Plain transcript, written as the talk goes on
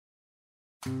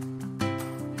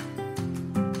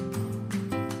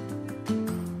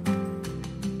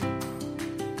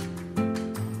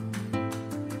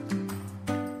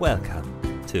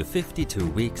Welcome to 52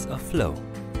 Weeks of Flow.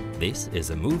 This is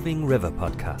a moving river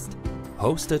podcast,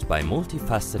 hosted by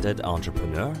multifaceted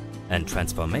entrepreneur and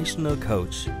transformational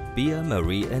coach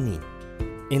Bea-Marie.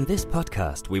 In this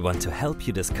podcast, we want to help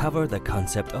you discover the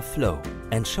concept of flow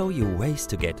and show you ways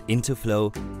to get into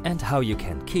flow and how you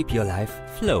can keep your life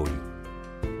flowy.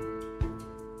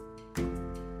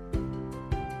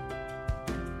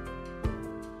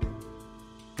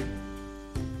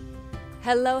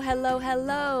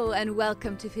 Hello, and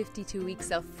welcome to 52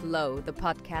 Weeks of Flow, the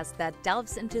podcast that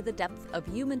delves into the depth of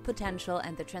human potential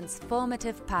and the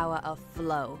transformative power of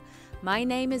flow. My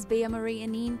name is Bea-Marie,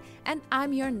 and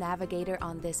I'm your navigator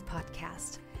on this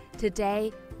podcast.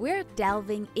 Today, we're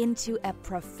delving into a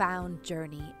profound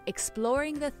journey,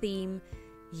 exploring the theme,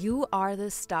 You Are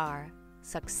the Star,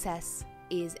 Success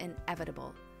is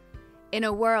Inevitable. In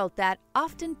a world that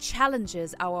often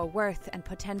challenges our worth and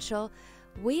potential,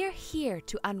 we're here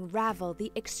to unravel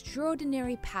the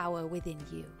extraordinary power within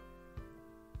you.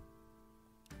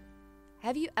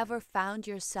 Have you ever found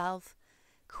yourself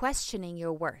questioning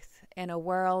your worth in a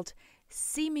world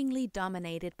seemingly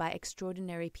dominated by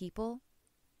extraordinary people?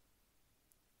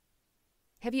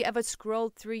 Have you ever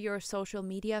scrolled through your social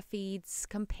media feeds,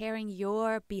 comparing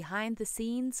your behind the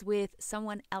scenes with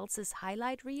someone else's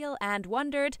highlight reel and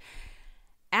wondered,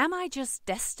 am I just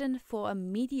destined for a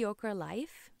mediocre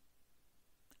life?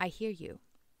 I hear you.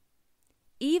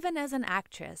 Even as an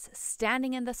actress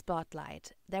standing in the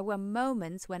spotlight, there were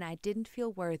moments when I didn't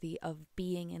feel worthy of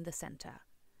being in the center.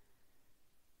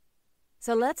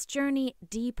 So let's journey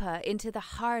deeper into the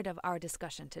heart of our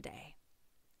discussion today.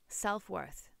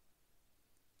 Self-worth.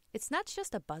 It's not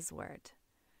just a buzzword.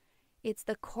 It's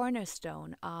the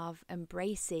cornerstone of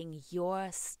embracing your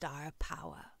star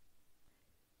power.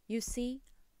 You see,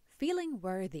 feeling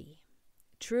worthy,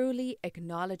 truly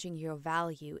acknowledging your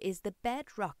value is the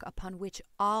bedrock upon which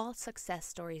all success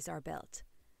stories are built.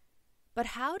 But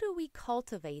how do we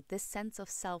cultivate this sense of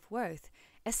self-worth,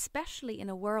 especially in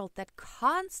a world that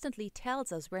constantly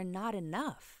tells us we're not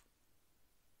enough?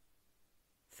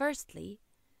 Firstly,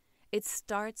 it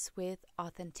starts with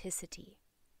authenticity.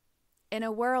 In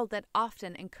a world that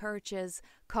often encourages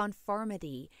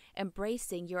conformity,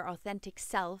 embracing your authentic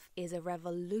self is a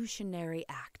revolutionary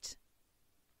act.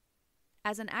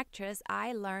 As an actress,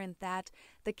 I learned that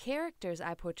the characters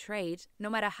I portrayed, no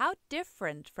matter how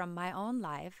different from my own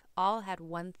life, all had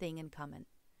one thing in common: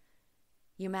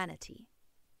 humanity.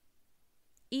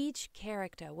 Each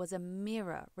character was a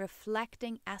mirror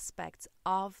reflecting aspects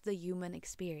of the human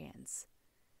experience.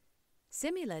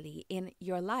 Similarly, in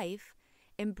your life,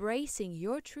 embracing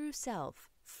your true self,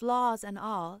 flaws and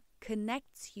all,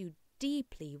 connects you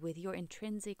deeply with your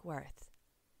intrinsic worth.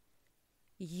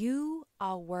 You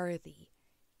are worthy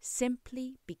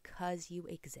simply because you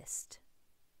exist.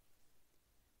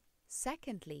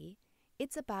 Secondly,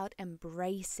 it's about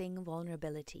embracing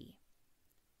vulnerability.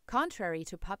 Contrary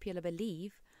to popular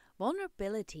belief,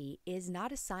 vulnerability is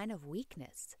not a sign of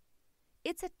weakness.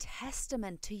 It's a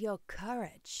testament to your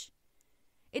courage.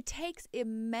 It takes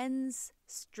immense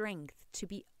strength to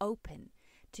be open,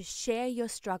 to share your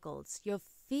struggles, your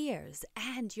fears,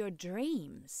 and your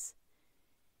dreams.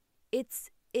 It's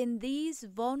in these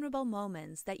vulnerable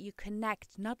moments that you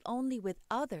connect not only with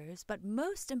others, but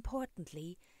most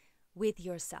importantly, with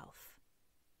yourself.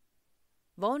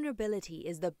 Vulnerability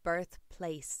is the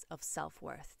birthplace of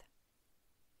self-worth.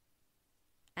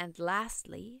 And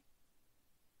lastly,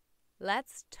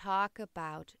 let's talk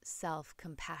about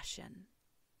self-compassion.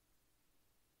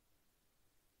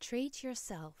 Treat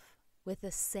yourself with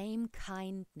the same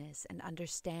kindness and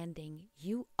understanding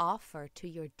you offer to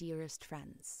your dearest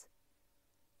friends.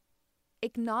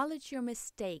 Acknowledge your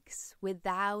mistakes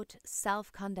without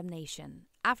self-condemnation.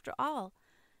 After all,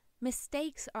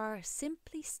 mistakes are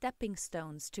simply stepping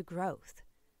stones to growth.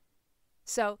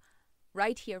 So,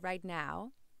 right here, right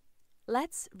now,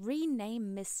 let's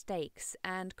rename mistakes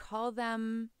and call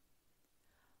them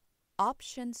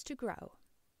options to grow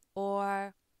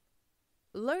or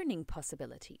learning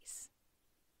possibilities.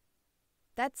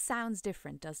 That sounds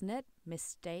different, doesn't it?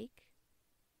 Mistake,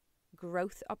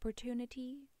 growth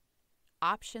opportunity,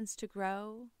 options to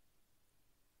grow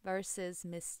versus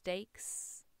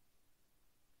mistakes,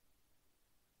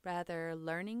 rather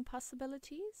learning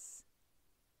possibilities.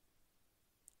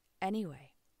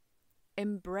 Anyway,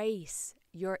 embrace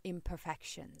your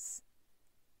imperfections.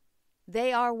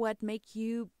 They are what make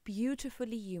you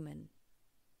beautifully human.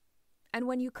 And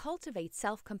when you cultivate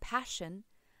self-compassion,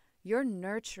 you're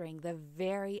nurturing the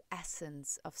very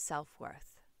essence of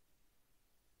self-worth.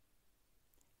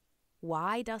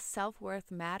 Why does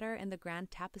self-worth matter in the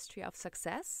grand tapestry of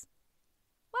success?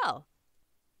 Well,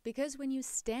 because when you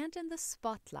stand in the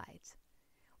spotlight,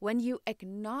 when you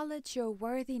acknowledge your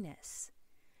worthiness,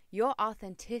 your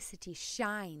authenticity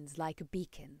shines like a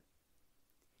beacon.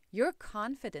 Your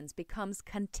confidence becomes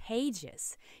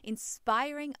contagious,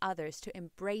 inspiring others to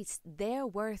embrace their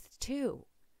worth too.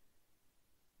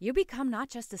 You become not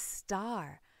just a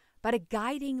star, but a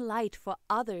guiding light for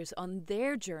others on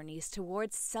their journeys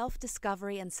towards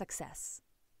self-discovery and success.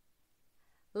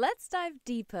 Let's dive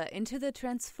deeper into the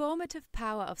transformative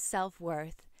power of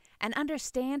self-worth and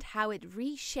understand how it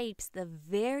reshapes the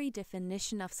very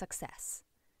definition of success.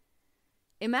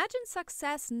 Imagine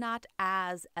success not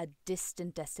as a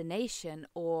distant destination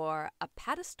or a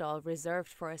pedestal reserved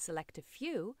for a selective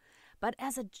few, but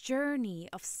as a journey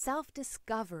of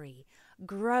self-discovery,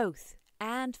 growth,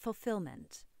 and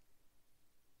fulfillment.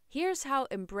 Here's how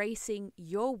embracing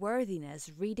your worthiness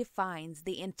redefines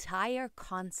the entire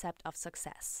concept of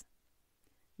success.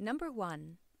 Number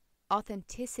 1,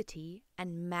 authenticity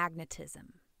and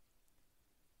magnetism.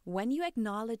 When you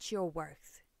acknowledge your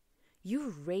worth, you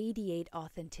radiate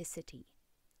authenticity.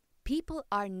 People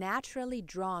are naturally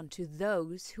drawn to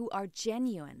those who are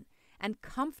genuine and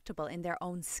comfortable in their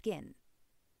own skin.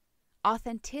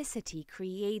 Authenticity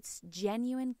creates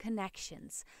genuine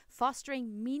connections,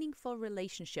 fostering meaningful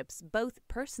relationships both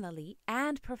personally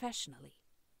and professionally.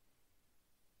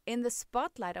 In the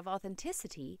spotlight of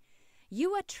authenticity,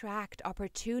 you attract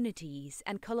opportunities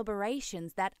and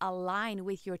collaborations that align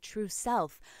with your true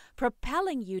self,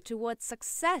 propelling you towards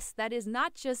success that is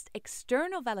not just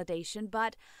external validation,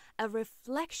 but a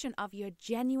reflection of your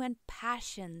genuine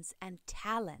passions and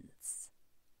talents.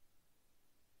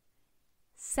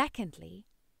 Secondly,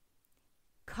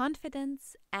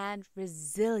 confidence and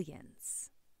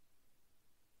resilience.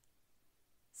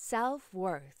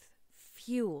 Self-worth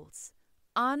fuels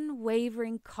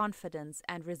unwavering confidence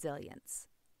and resilience.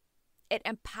 It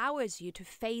empowers you to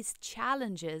face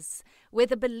challenges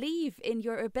with a belief in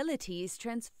your abilities,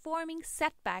 transforming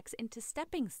setbacks into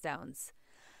stepping stones.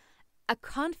 A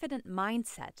confident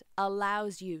mindset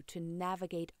allows you to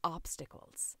navigate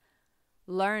obstacles,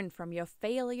 learn from your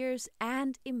failures,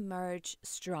 and emerge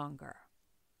stronger.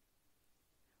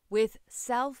 With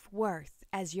self-worth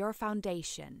as your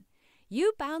foundation,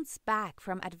 you bounce back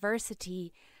from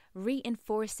adversity,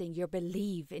 reinforcing your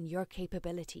belief in your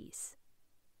capabilities.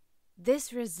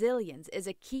 This resilience is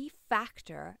a key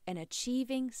factor in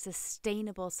achieving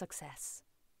sustainable success.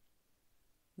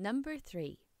 Number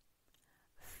 3,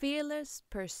 fearless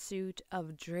pursuit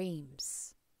of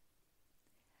dreams.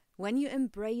 When you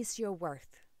embrace your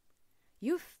worth,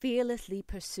 you fearlessly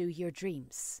pursue your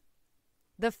dreams.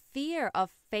 The fear of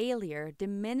failure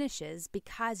diminishes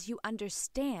because you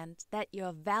understand that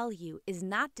your value is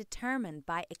not determined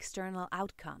by external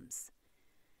outcomes.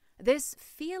 This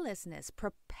fearlessness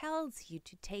propels you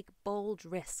to take bold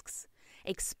risks,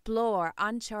 explore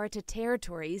uncharted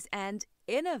territories, and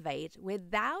innovate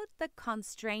without the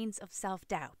constraints of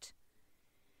self-doubt.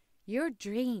 Your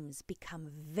dreams become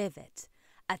vivid,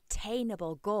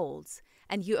 attainable goals,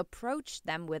 and you approach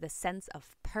them with a sense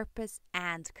of purpose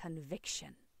and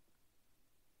conviction.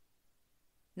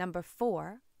 Number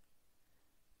 4,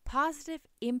 positive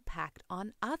impact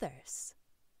on others.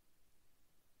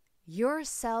 Your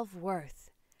self-worth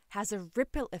has a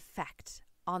ripple effect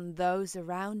on those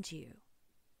around you.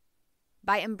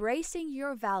 By embracing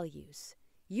your values,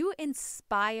 you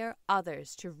inspire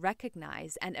others to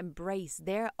recognize and embrace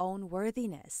their own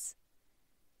worthiness.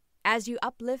 As you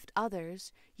uplift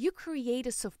others, you create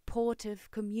a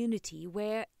supportive community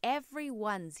where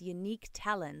everyone's unique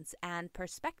talents and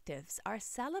perspectives are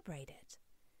celebrated.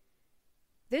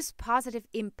 This positive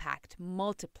impact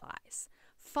multiplies,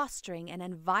 fostering an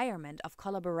environment of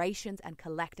collaborations and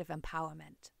collective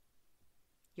empowerment.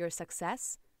 Your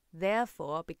success,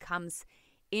 therefore, becomes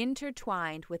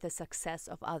intertwined with the success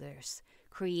of others,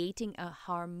 creating a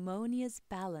harmonious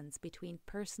balance between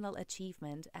personal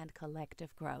achievement and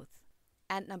collective growth.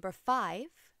 And number 5,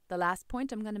 the last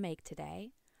point I'm going to make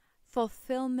today,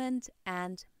 fulfillment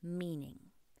and meaning.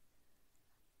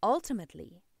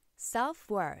 Ultimately,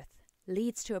 self-worth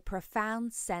leads to a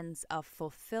profound sense of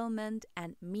fulfillment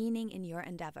and meaning in your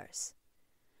endeavors.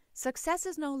 Success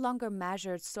is no longer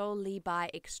measured solely by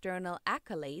external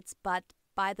accolades, but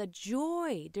by the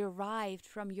joy derived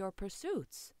from your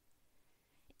pursuits.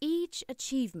 Each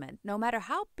achievement, no matter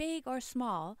how big or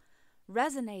small,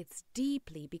 resonates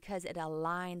deeply because it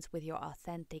aligns with your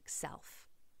authentic self.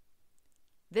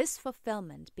 This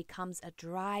fulfillment becomes a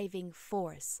driving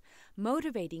force,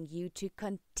 motivating you to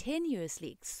continuously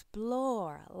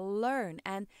explore, learn,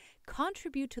 and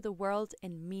contribute to the world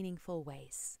in meaningful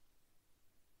ways.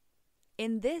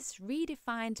 In this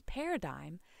redefined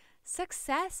paradigm,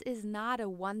 success is not a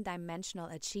one-dimensional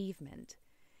achievement.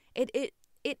 It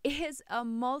is a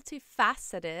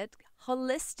multifaceted,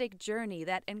 holistic journey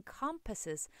that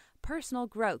encompasses personal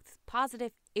growth,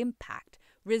 positive impact,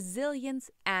 resilience,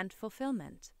 and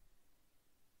fulfillment.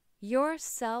 Your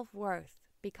self-worth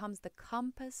becomes the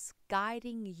compass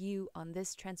guiding you on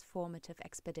this transformative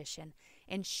expedition,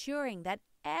 ensuring that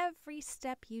every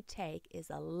step you take is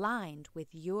aligned with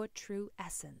your true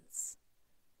essence.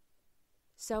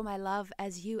 So, my love,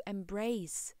 as you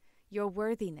embrace your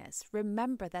worthiness,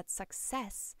 remember that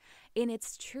success, in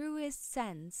its truest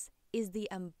sense, is the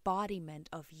embodiment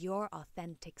of your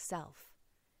authentic self.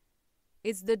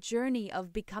 It's the journey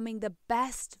of becoming the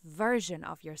best version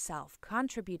of yourself,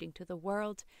 contributing to the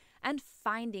world, and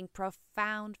finding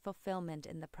profound fulfillment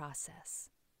in the process.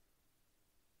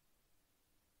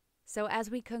 So as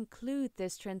we conclude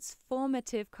this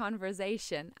transformative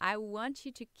conversation, I want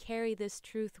you to carry this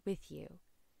truth with you.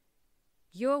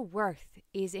 Your worth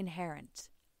is inherent,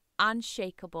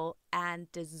 unshakable,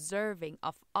 and deserving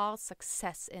of all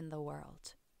success in the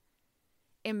world.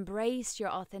 Embrace your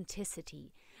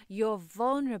authenticity, your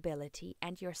vulnerability,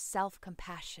 and your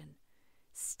self-compassion.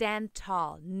 Stand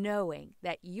tall, knowing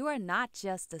that you are not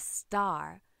just a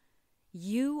star,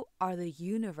 you are the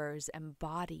universe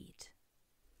embodied.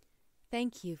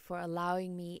 Thank you for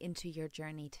allowing me into your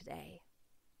journey today.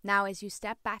 Now, as you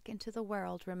step back into the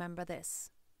world, remember this.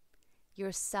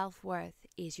 Your self-worth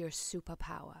is your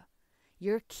superpower,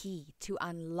 your key to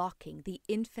unlocking the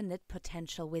infinite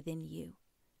potential within you.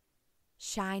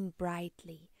 Shine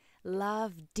brightly,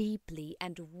 love deeply,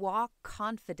 and walk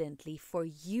confidently, for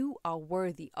you are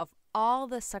worthy of all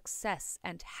the success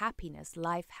and happiness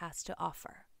life has to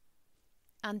offer.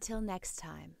 Until next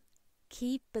time,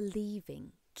 keep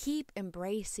believing, keep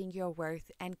embracing your worth,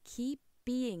 and keep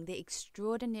being the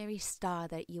extraordinary star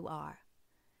that you are.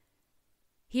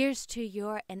 Here's to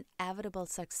your inevitable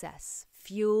success,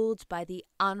 fueled by the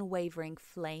unwavering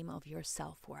flame of your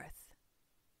self-worth.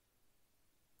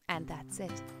 And that's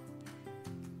it.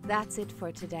 That's it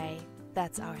for today.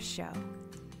 That's our show.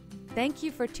 Thank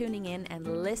you for tuning in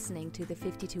and listening to the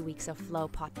 52 Weeks of Flow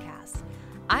podcast.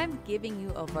 I'm giving you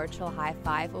a virtual high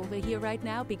five over here right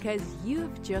now because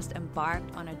you've just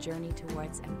embarked on a journey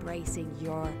towards embracing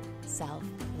your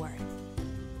self-worth.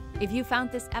 If you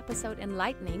found this episode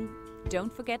enlightening,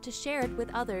 don't forget to share it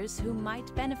with others who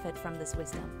might benefit from this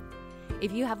wisdom.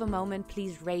 If you have a moment,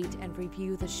 please rate and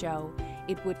review the show.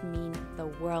 It would mean the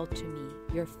world to me.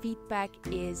 Your feedback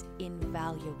is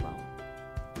invaluable.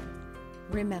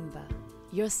 Remember,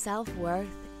 your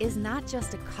self-worth is not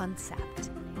just a concept.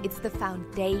 It's the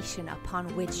foundation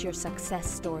upon which your success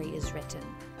story is written.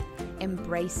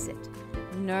 Embrace it,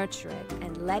 nurture it,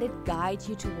 and let it guide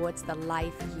you towards the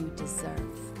life you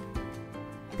deserve.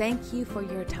 Thank you for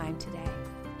your time today.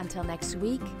 Until next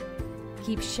week,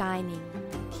 keep shining,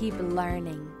 keep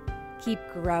learning, keep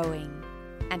growing,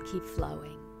 and keep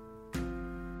flowing.